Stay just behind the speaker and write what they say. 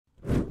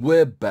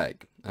We're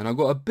back, and I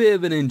got a bit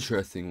of an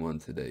interesting one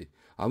today.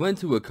 I went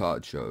to a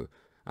card show,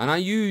 and I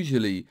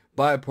usually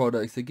buy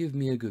products that give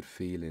me a good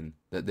feeling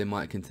that they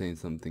might contain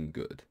something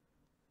good,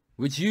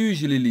 which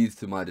usually leads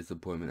to my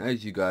disappointment,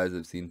 as you guys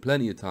have seen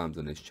plenty of times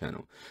on this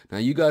channel. Now,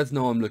 you guys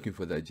know I'm looking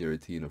for that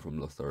Giratina from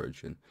Lost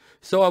Origin,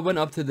 so I went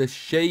up to the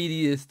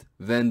shadiest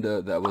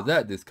vendor that was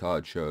at this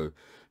card show,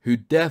 who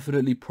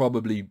definitely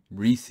probably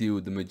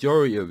resealed the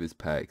majority of his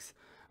packs,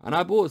 and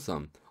I bought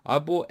some. I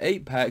bought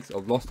 8 packs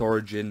of Lost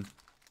Origin,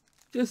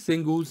 just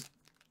singles.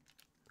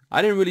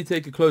 I didn't really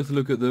take a closer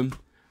look at them.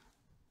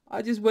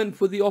 I just went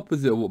for the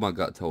opposite of what my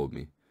gut told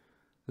me.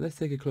 Let's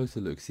take a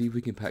closer look, see if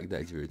we can pack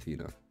that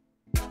Giratina.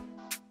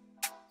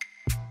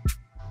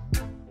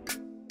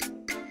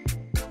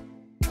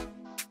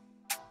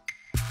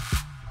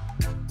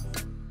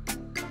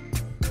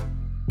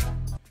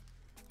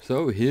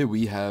 So here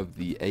we have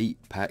the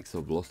 8 packs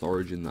of Lost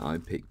Origin that I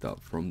picked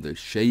up from the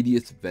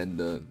shadiest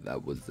vendor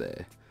that was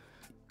there.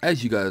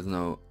 As you guys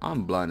know,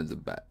 I'm blind as a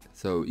bat,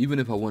 so even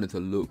if I wanted to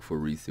look for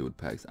resealed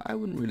packs, I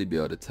wouldn't really be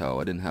able to tell.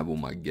 I didn't have all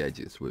my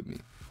gadgets with me.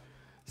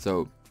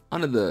 So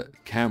under the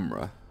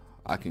camera,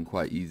 I can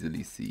quite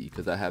easily see,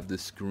 because I have the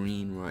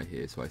screen right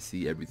here, so I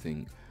see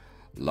everything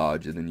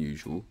larger than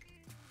usual.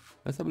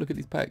 Let's have a look at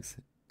these packs.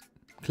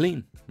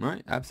 Clean,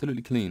 right?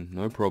 Absolutely clean,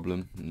 no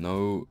problem.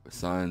 No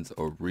signs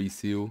of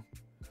reseal.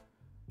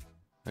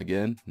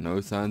 Again,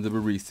 no signs of a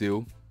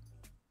reseal.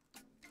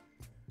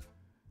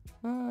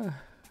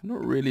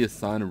 Not really a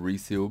sign of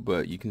reseal,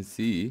 but you can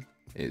see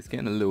it's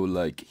getting a little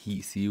like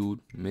heat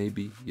sealed,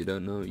 maybe. You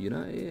don't know, you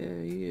know,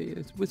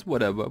 yeah, it's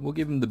whatever. We'll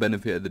give them the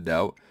benefit of the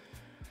doubt.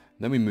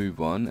 Then we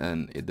move on,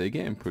 and they're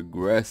getting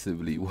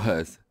progressively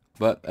worse.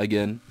 But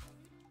again,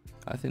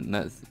 I think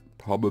that's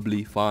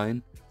probably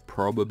fine.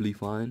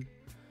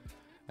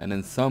 And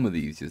then some of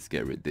these just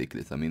get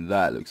ridiculous. I mean,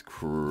 that looks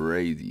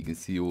crazy. You can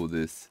see all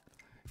this.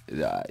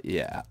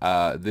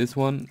 This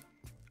one,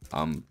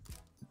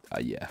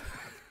 yeah.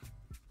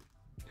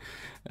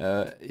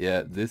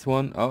 Yeah, this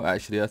one. Oh,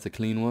 actually, that's a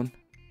clean one.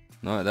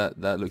 No,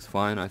 that looks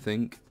fine, I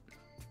think.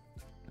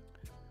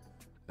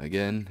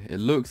 Again, it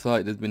looks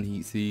like there's been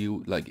heat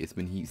sealed. Like it's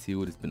been heat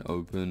sealed. It's been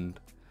opened.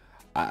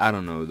 I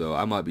don't know though.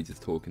 I might be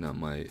just talking out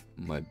my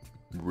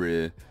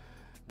rear,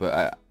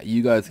 but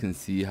you guys can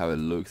see how it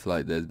looks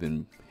like there's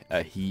been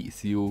a heat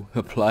seal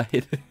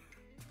applied.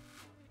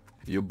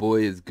 Your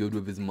boy is good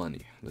with his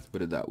money, let's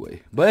put it that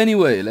way. But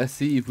anyway, let's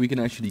see if we can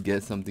actually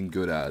get something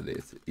good out of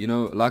this. You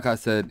know, like I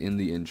said in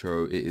the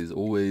intro, it is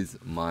always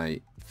my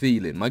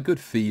feeling, my good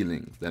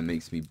feeling, that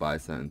makes me buy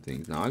certain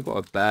things. Now, I got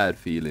a bad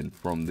feeling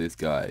from this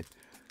guy,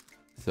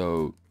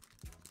 so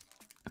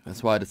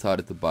that's why I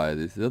decided to buy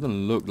this. It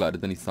doesn't look like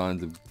there's any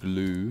signs of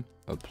glue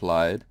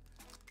applied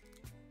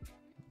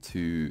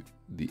to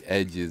the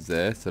edges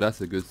there, so that's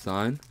a good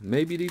sign.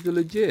 Maybe these are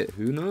legit,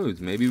 who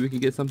knows? Maybe we can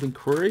get something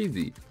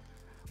crazy.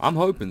 I'm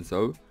hoping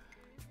so.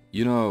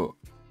 You know,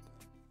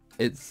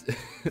 it's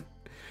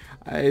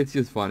it's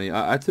just funny.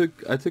 I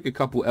took a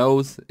couple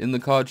L's in the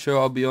card show,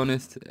 I'll be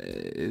honest.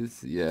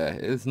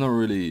 It's not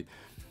really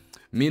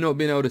me not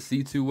being able to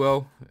see too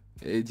well.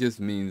 It just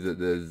means that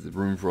there's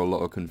room for a lot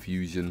of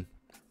confusion.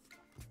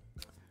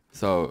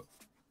 So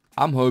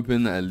I'm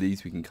hoping that at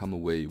least we can come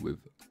away with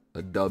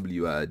a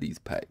W out of these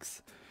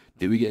packs.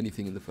 Did we get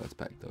anything in the first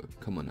pack though?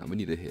 Come on now, we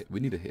need a hit. We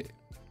need a hit.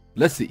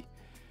 Let's see.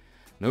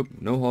 Nope,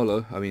 no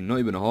holo. I mean, not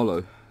even a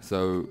holo.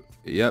 So,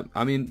 yep.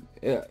 I mean,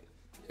 yeah,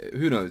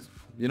 who knows?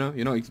 You know,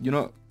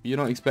 you're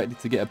not expected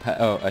to get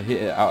a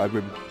hit out of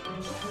every.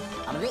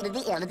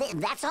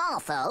 That's all,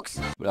 folks.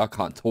 But I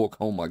can't talk.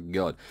 Oh my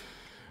god,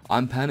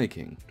 I'm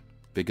panicking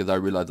because I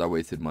realized I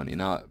wasted money.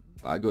 Now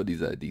I got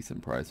these at a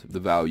decent price, the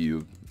value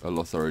of a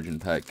Lost Origin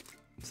pack.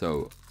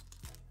 So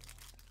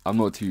I'm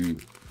not too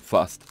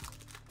fussed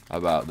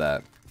about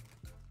that.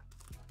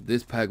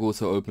 This pack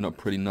also opened up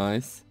pretty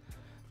nice.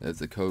 There's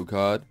a code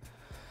card.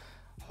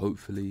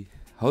 Hopefully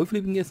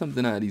we can get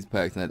something out of these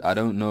packs. I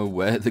don't know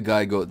where the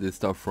guy got this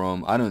stuff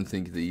from. I don't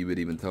think that he would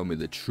even tell me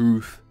the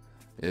truth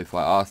if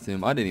I asked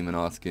him. I didn't even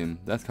ask him.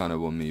 That's kind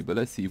of on me. But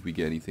let's see if we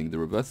get anything. The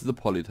reverse is a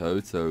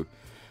polytoad, so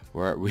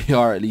we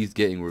are at least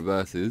getting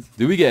reverses.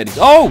 Do we get any?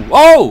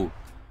 Oh!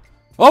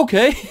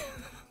 Okay.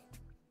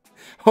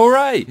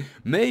 Alright.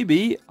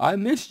 Maybe I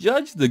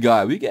misjudged the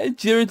guy. We get a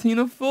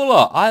Giratina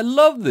fuller. I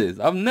love this.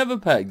 I've never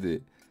packed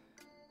it.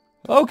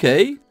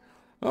 Okay.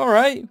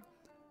 Alright,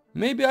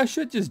 maybe I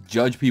should just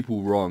judge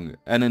people wrong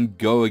and then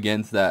go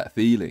against that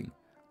feeling.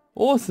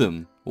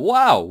 Awesome.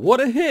 Wow, what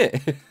a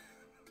hit.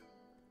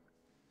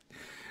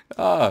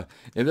 If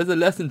there's a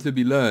lesson to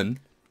be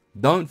learned,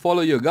 don't follow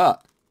your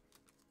gut.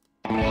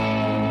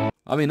 I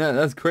mean,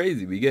 that's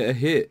crazy. We get a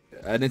hit,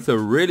 and it's a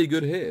really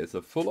good hit. It's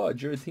a full art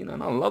Giratina,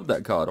 and I love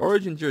that card.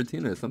 Origin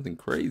Giratina is something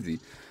crazy.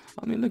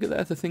 I mean, look at that.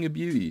 That's a thing of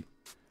beauty.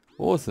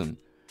 Awesome.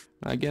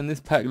 Again, this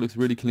pack looks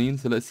really clean,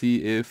 so let's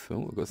see if...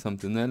 Oh, I've got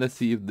something there. Let's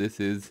see if this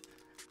is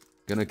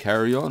going to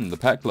carry on. The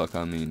pack luck,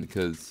 I mean,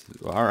 because...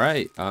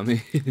 Alright, I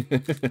mean...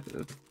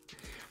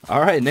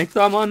 Alright, next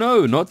time I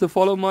know not to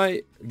follow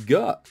my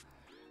gut.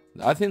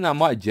 I think that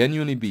might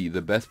genuinely be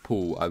the best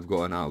pull I've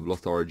gotten out of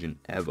Lost Origin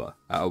ever.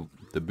 Out of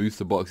the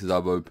booster boxes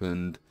I've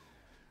opened,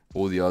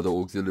 all the other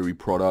auxiliary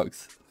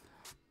products,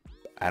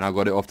 and I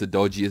got it off the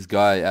dodgiest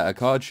guy at a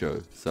card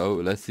show. So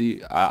let's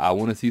see. I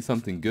want to see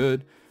something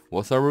good.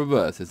 What's our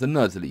reverse? It's a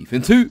Nuzleaf.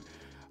 Into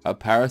a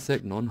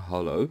Parasect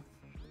non-holo.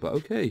 But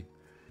okay.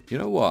 You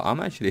know what? I'm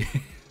actually...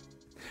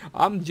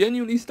 I'm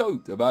genuinely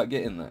stoked about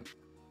getting that.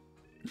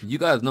 You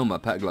guys know my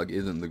pack luck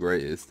isn't the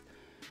greatest.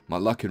 My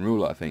luck in real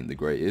life ain't the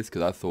greatest,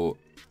 because I thought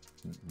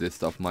this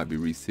stuff might be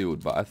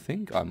resealed, but I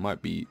think I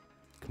might be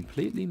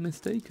completely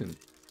mistaken.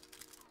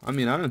 I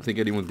mean, I don't think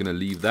anyone's going to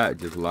leave that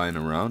just lying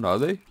around, are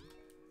they?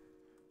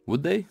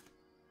 Would they?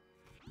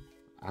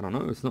 I don't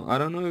know. It's not, I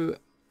don't know.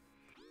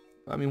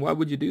 I mean, why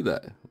would you do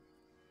that?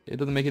 It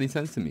doesn't make any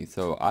sense to me.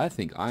 So I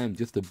think I am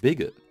just a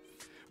bigot.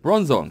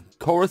 Bronzong,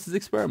 Chorus's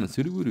Experiments,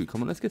 Hoodoo Voodoo.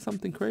 Come on, let's get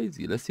something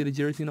crazy. Let's see the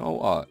Giratina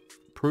alt art.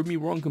 Prove me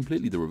wrong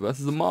completely. The reverse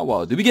is a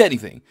Marwile. Did we get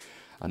anything?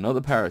 Another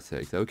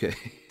Parasect. Okay.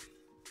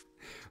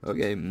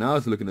 Okay, now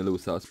it's looking a little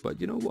sus, but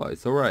you know what?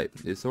 It's alright.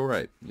 It's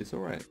alright. It's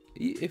alright.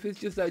 If it's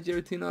just that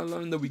Giratina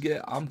alone that we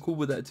get, I'm cool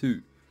with that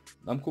too.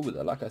 I'm cool with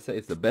that. Like I said,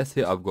 it's the best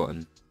hit I've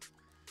gotten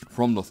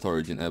from Lost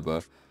Origin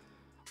ever.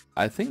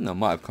 I think that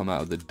might have come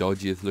out of the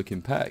dodgiest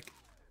looking pack.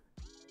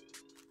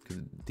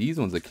 Because these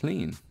ones are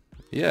clean.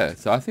 Yeah,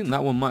 so I think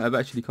that one might have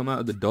actually come out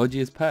of the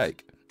dodgiest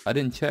pack. I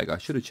didn't check. I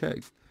should have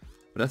checked.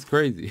 But that's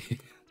crazy.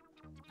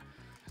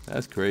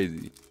 That's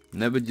crazy.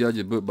 Never judge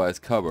a book by its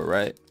cover,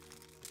 right?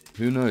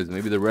 Who knows?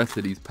 Maybe the rest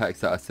of these packs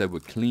that I said were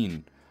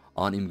clean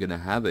aren't even going to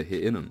have a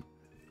hit in them.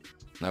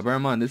 Now, bear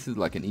in mind, this is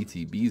like an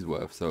ETB's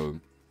worth, so...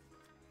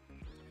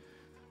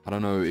 I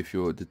don't know if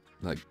you're,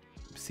 like,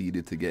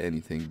 seeded to get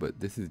anything, but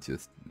this is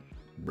just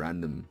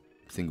random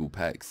single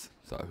packs.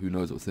 So, who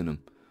knows what's in them.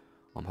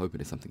 I'm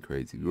hoping it's something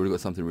crazy. We already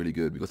got something really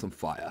good. We got some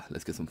fire.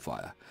 Let's get some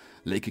fire.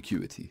 Lake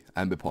Acuity,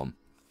 Ambipom,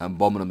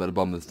 Abominable the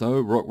Bomb of the Snow,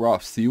 Rock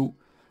Raft, Seal,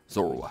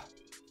 Zorua,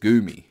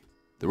 Goomy.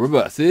 The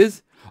reverse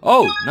is...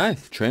 Oh,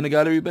 nice. Trainer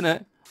Gallery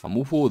Bennett. I'm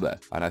all for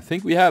that. And I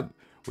think we have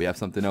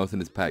something else in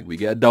this pack. We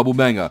get a double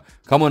banger.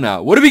 Come on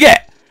now. What do we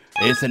get?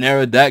 It's an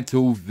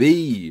Aerodactyl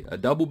V. A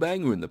double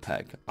banger in the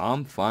pack.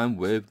 I'm fine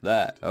with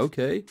that.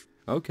 Okay.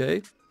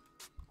 Okay.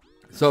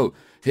 So,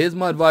 here's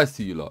my advice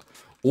to you lot.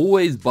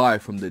 Always buy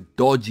from the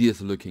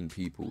dodgiest looking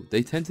people.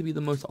 They tend to be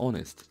the most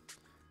honest.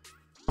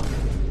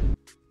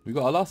 We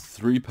got our last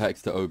 3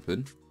 packs to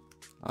open.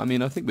 I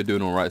mean, I think we're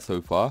doing alright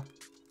so far.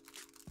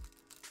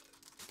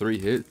 3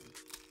 hits.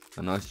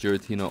 A nice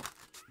Giratina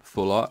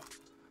full art.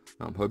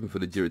 I'm hoping for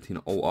the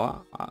Giratina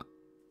alt art.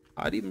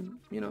 I'd even,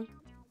 you know,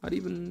 I'd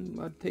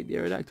take the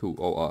Aerodactyl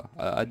alt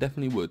art. I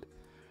definitely would.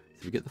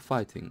 So we get the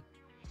fighting.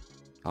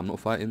 I'm not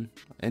fighting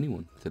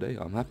anyone today.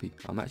 I'm happy.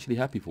 I'm actually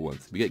happy for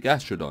once. We get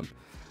Gastrodon,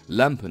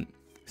 Lampent,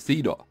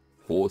 Cedar,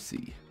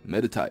 Horsey,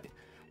 Meditate.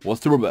 What's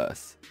the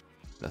reverse?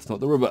 That's not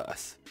the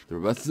reverse. The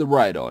reverse is a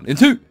Rhydon.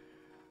 Into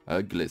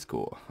a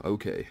Gliscor.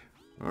 Okay.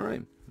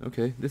 Alright.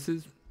 Okay.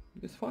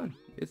 It's fine.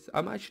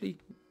 I'm actually,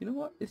 you know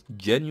what? It's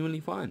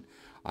genuinely fine.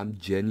 I'm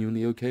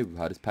genuinely okay with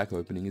how this pack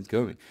opening is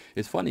going.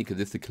 It's funny because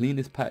it's the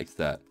cleanest packs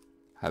that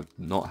have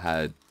not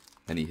had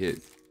any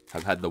hits.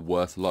 Have had the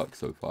worst luck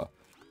so far.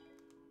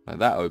 Like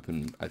that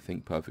opened, I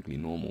think, perfectly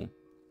normal.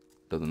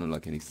 Doesn't look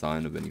like any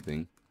sign of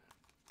anything.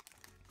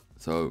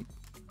 So,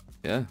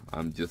 yeah,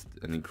 I'm just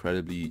an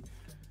incredibly...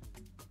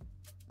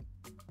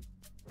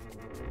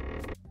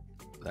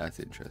 That's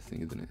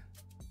interesting, isn't it?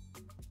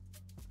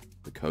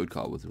 The code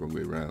card was the wrong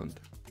way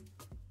around.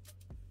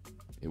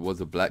 It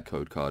was a black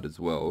code card as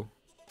well.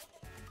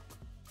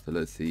 So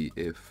let's see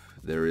if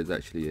there is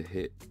actually a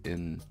hit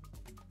in...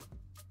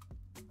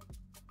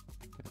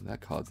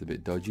 That card's a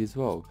bit dodgy as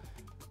well.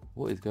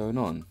 What is going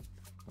on?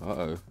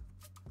 Uh-oh.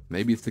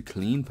 Maybe it's the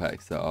clean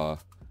packs that are...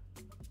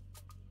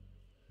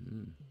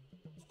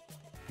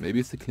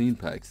 Maybe it's the clean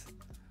packs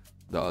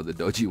that are the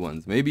dodgy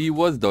ones. Maybe he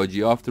was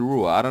dodgy after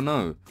all. I don't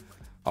know.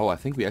 Oh, I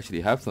think we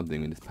actually have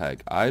something in this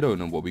pack. I don't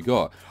know what we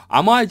got.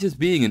 Am I just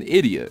being an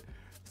idiot?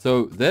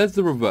 So, there's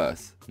the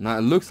reverse. Now,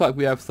 it looks like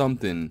we have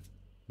something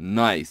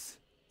nice.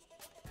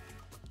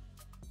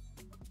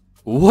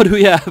 What do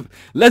we have?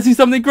 Let's see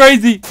something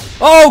crazy.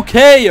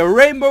 Okay, a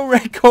Rainbow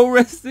Red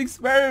Chorus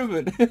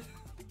Experiment.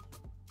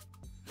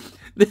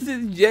 This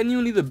is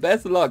genuinely the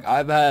best luck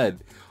I've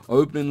had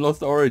opening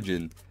Lost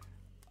Origin.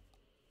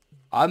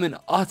 I'm in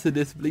utter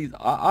disbelief.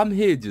 I'm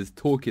here just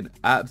talking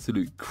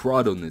absolute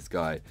crud on this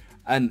guy.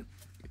 And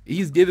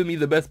he's given me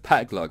the best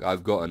pack luck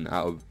I've gotten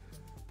out of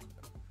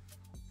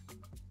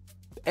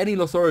any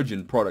Lost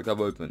Origin product I've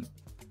opened.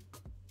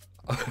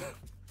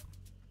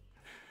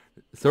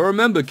 So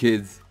remember,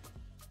 kids,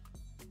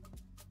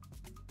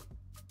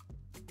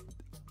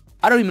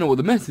 I don't even know what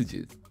the message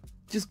is.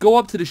 Just go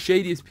up to the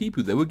shadiest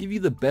people. They will give you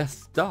the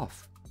best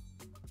stuff.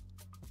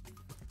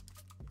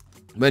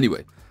 But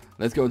anyway,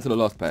 let's go into the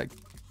last pack.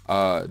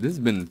 This has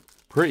been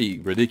pretty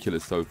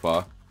ridiculous so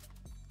far.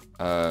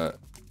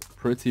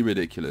 Pretty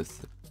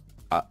ridiculous.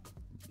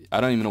 I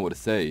don't even know what to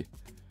say.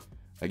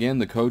 Again,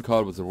 the code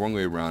card was the wrong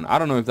way around. I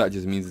don't know if that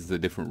just means it's a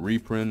different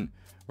reprint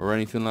or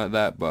anything like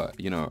that, but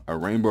you know, a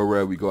rainbow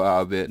rare we got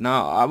out of it.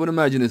 Now I would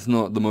imagine it's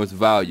not the most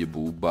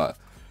valuable, but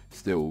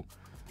still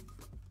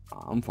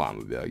I'm fine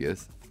with it, I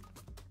guess.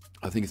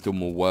 I think it's still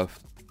more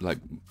worth, like,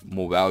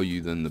 more value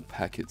than the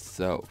pack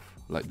itself,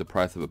 like the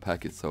price of a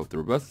pack itself. The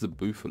reverse is a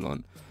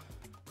Bufalon.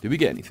 Did we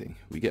get anything?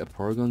 We get a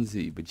Porygon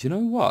Z, but you know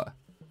what,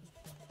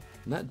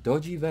 that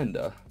dodgy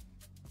vendor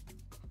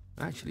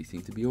actually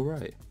seemed to be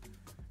alright,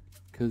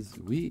 because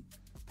we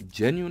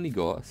genuinely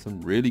got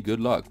some really good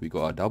luck. We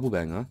got a double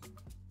banger,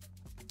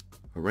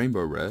 a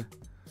rainbow rare,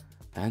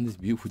 and this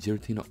beautiful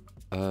Giratina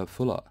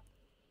full art.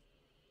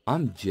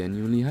 I'm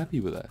genuinely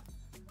happy with that.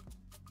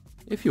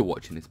 If you're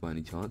watching this by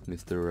any chance,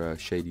 Mr.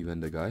 Shady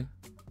Vendor guy,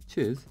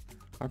 cheers,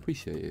 I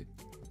appreciate it.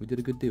 We did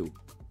a good deal.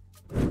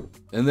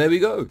 And there we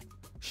go.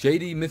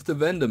 Shady Mr.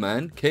 Vendor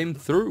man came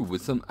through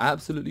with some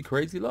absolutely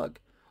crazy luck.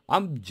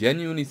 I'm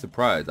genuinely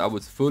surprised. I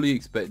was fully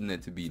expecting there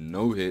to be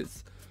no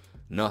hits,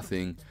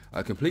 nothing,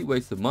 a complete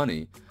waste of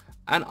money,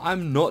 and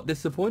I'm not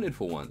disappointed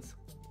for once.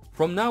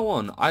 From now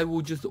on, I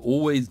will just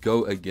always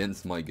go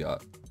against my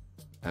gut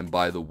and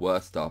buy the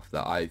worst stuff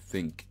that I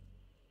think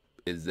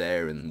is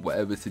there in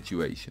whatever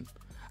situation.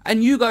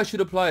 And you guys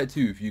should apply it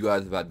too if you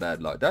guys have had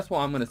bad luck. That's what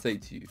I'm going to say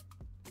to you.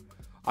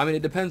 I mean,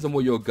 it depends on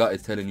what your gut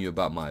is telling you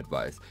about my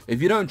advice.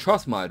 If you don't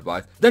trust my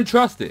advice, then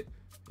trust it.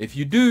 If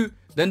you do,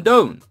 then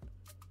don't.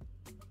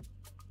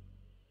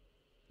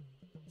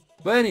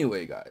 But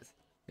anyway, guys,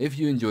 if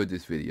you enjoyed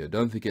this video,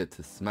 don't forget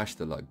to smash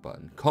the like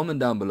button. Comment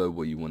down below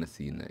what you want to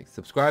see next.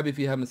 Subscribe if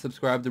you haven't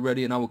subscribed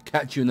already, and I will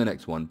catch you in the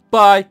next one.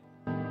 Bye!